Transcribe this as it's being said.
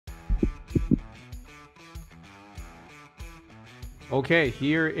Okay,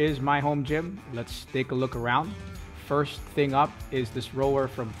 here is my home gym. Let's take a look around. First thing up is this rower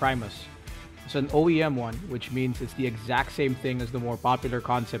from Primus. It's an OEM one, which means it's the exact same thing as the more popular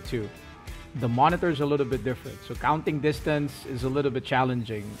Concept 2. The monitor is a little bit different, so counting distance is a little bit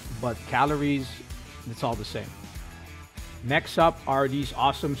challenging, but calories, it's all the same. Next up are these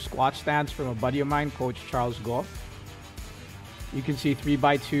awesome squat stands from a buddy of mine, Coach Charles Go. You can see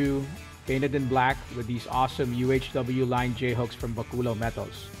 3x2 painted in black with these awesome UHW line J-hooks from Bakulo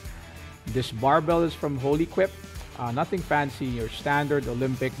Metals. This barbell is from Holy Quip. Nothing fancy, your standard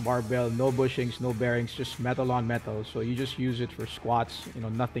Olympic barbell, no bushings, no bearings, just metal on metal. So you just use it for squats,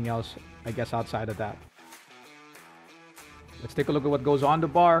 nothing else, I guess, outside of that. Let's take a look at what goes on the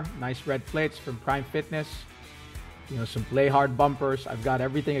bar. Nice red plates from Prime Fitness. Some play hard bumpers. I've got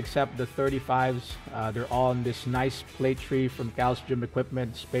everything except the 35s. They're all on this nice plate tree from Cal's Gym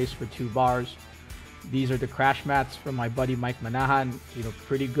Equipment, space for 2 bars. These are the crash mats from my buddy Mike Manahan.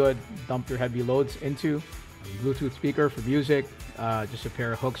 Pretty good. Dump your heavy loads into. Bluetooth speaker for music. Just a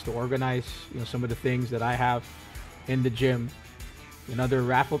pair of hooks to organize, some of the things that I have in the gym. Another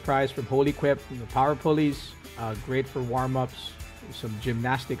raffle prize from Holy Quip. Power pulleys, great for warm-ups. Some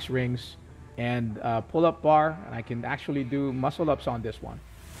gymnastics rings. And pull-up bar, and I can actually do muscle-ups on this one.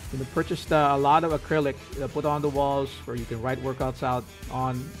 Purchased a lot of acrylic put on the walls where you can write workouts out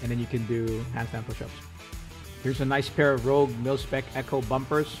on, and then you can do handstand push-ups. Here's a nice pair of Rogue Mil-Spec Echo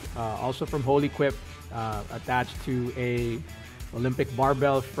bumpers, also from Holy Quip, attached to a Olympic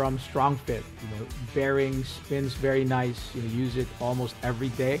barbell from StrongFit. Bearing, spins very nice. Use it almost every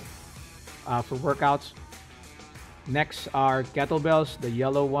day for workouts. Next are kettlebells. The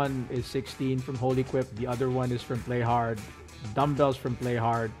yellow one is 16 from Holy Quip. The other one is from Play Hard. Dumbbells from Play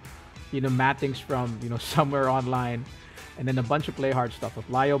Hard. Mattings from somewhere online, and then a bunch of Play Hard stuff. A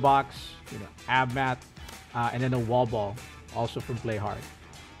plyo box, ab mat, and then a wall ball, also from Play Hard.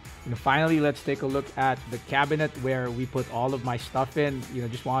 Finally, let's take a look at the cabinet where we put all of my stuff in.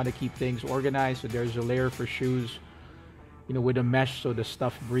 Just wanted to keep things organized. So there's a layer for shoes, with a mesh so the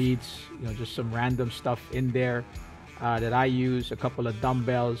stuff breathes. Just some random stuff in there that I use. A couple of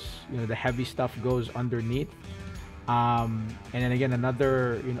dumbbells. The heavy stuff goes underneath. And then again,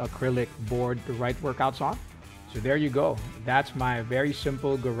 another acrylic board to write workouts on. So there you go. That's my very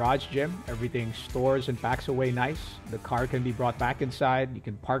simple garage gym. Everything stores and packs away nice. The car can be brought back inside. You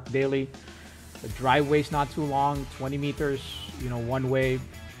can park daily. The driveway's not too long, 20 meters, one way.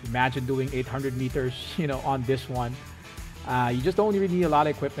 Imagine doing 800 meters, on this one. You just don't really need a lot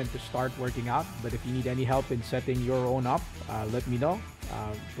of equipment to start working out. But if you need any help in setting your own up, let me know.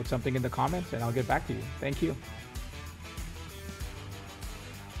 Put something in the comments and I'll get back to you. Thank you.